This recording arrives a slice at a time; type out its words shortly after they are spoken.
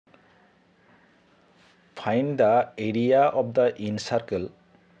find the area of the incircle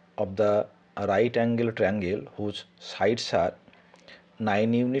of the right angle triangle whose sides are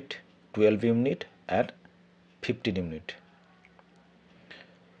 9 unit, 12 unit and 15 unit.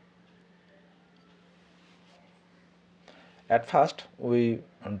 At first we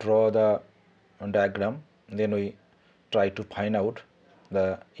draw the diagram, then we try to find out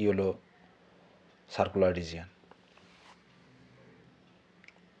the yellow circular region.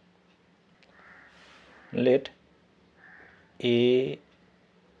 Let A,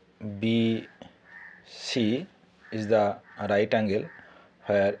 B, C is the right angle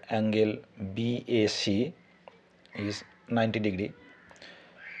where angle BAC is 90 degree,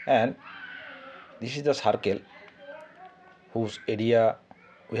 and this is the circle whose area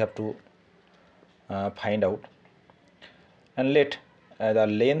we have to find out, and let the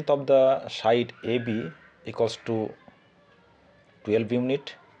length of the side AB equals to 12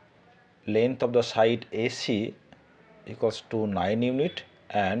 unit, length of the side AC equals to 9 unit,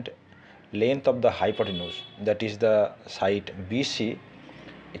 and length of the hypotenuse, that is the side BC,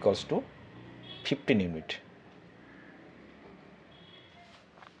 equals to 15 unit.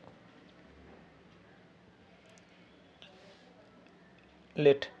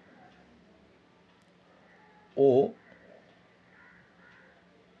 Let O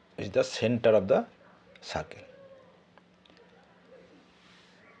is the center of the circle.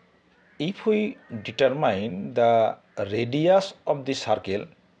 If we determine the radius of the circle,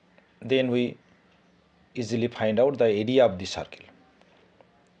 then we easily find out the area of the circle.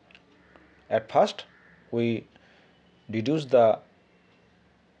 At first we deduce the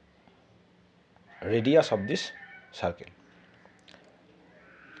radius of this circle.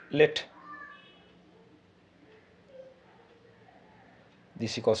 Let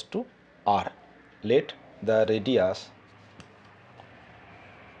this equals to R. Let the radius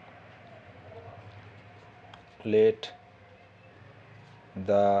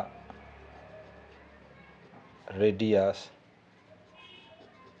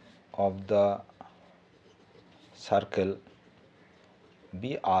of the circle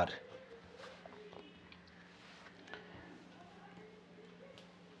be R.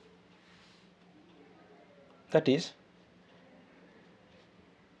 That is,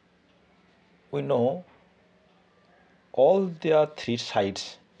 we know all the three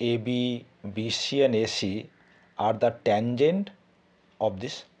sides AB, BC and AC are the tangent of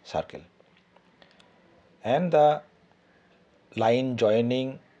this circle, and the line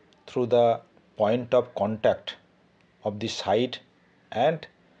joining through the point of contact of the side and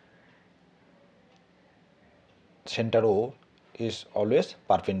center O is always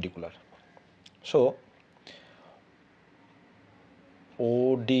perpendicular. So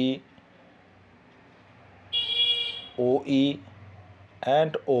OD, OE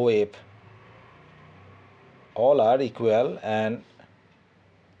and OF all are equal and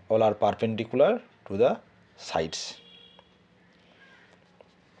all are perpendicular to the sides.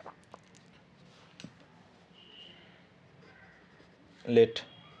 Let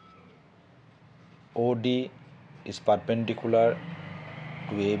OD is perpendicular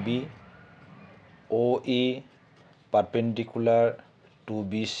to AB, OE perpendicular to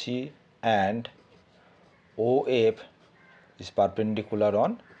BC and OF is perpendicular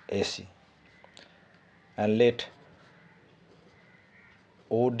on AC, and let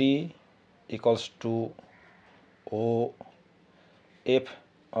OD equals to OF,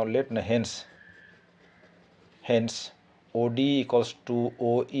 or let hence OD equals to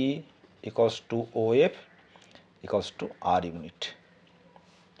OE equals to OF equals to R unit.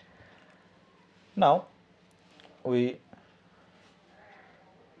 Now we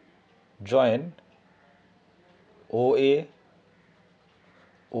join OA,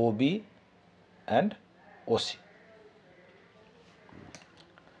 OB and OC.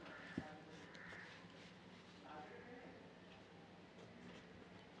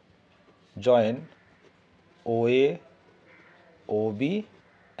 Join OA, OB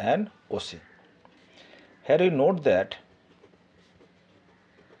and OC. Here we note that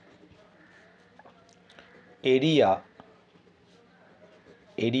area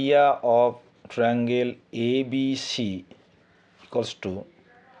of triangle ABC equals to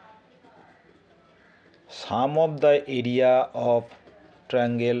sum of the area of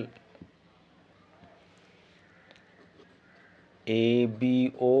triangle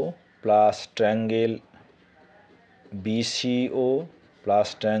ABO plus triangle BCO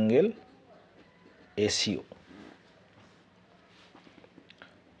plus triangle ACO,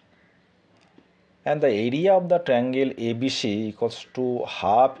 and the area of the triangle ABC equals to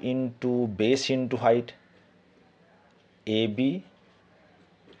half into base into height AB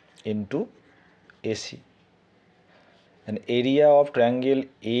into AC. And area of triangle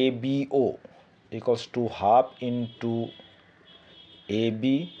ABO equals to half into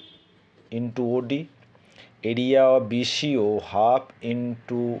AB into OD. Area of BCO half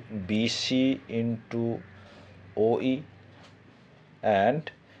into BC into OE,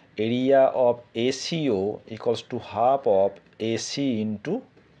 and area of ACO equals to half of AC into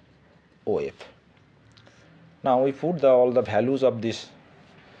OF. Now we put all the values of this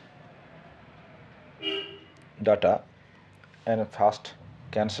data and first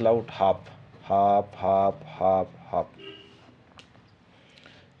cancel out half.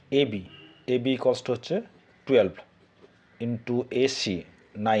 AB equals to 12 into AC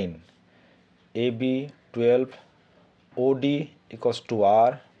 9, AB 12, OD equals to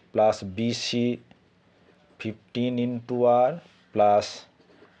R plus BC 15 into R plus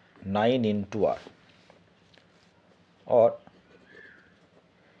 9 into R, or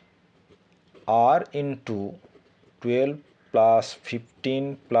R into 12 plus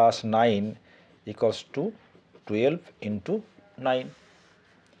 15 plus 9 equals to 12 into 9.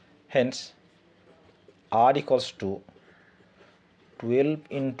 Hence R equals to 12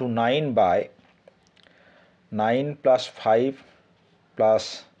 into 9 by 9 plus 5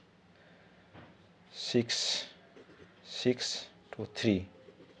 plus 6 to 3,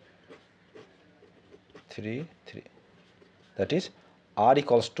 that is R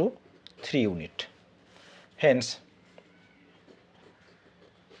equals to 3 unit. Hence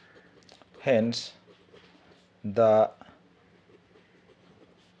the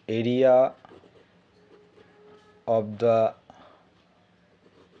area of the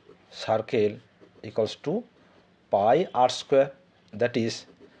circle equals to pi r square, that is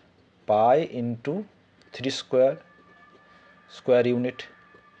pi into 3 square unit,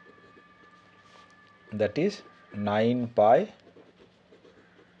 that is 9 pi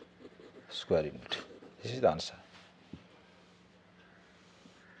square unit. This is the answer.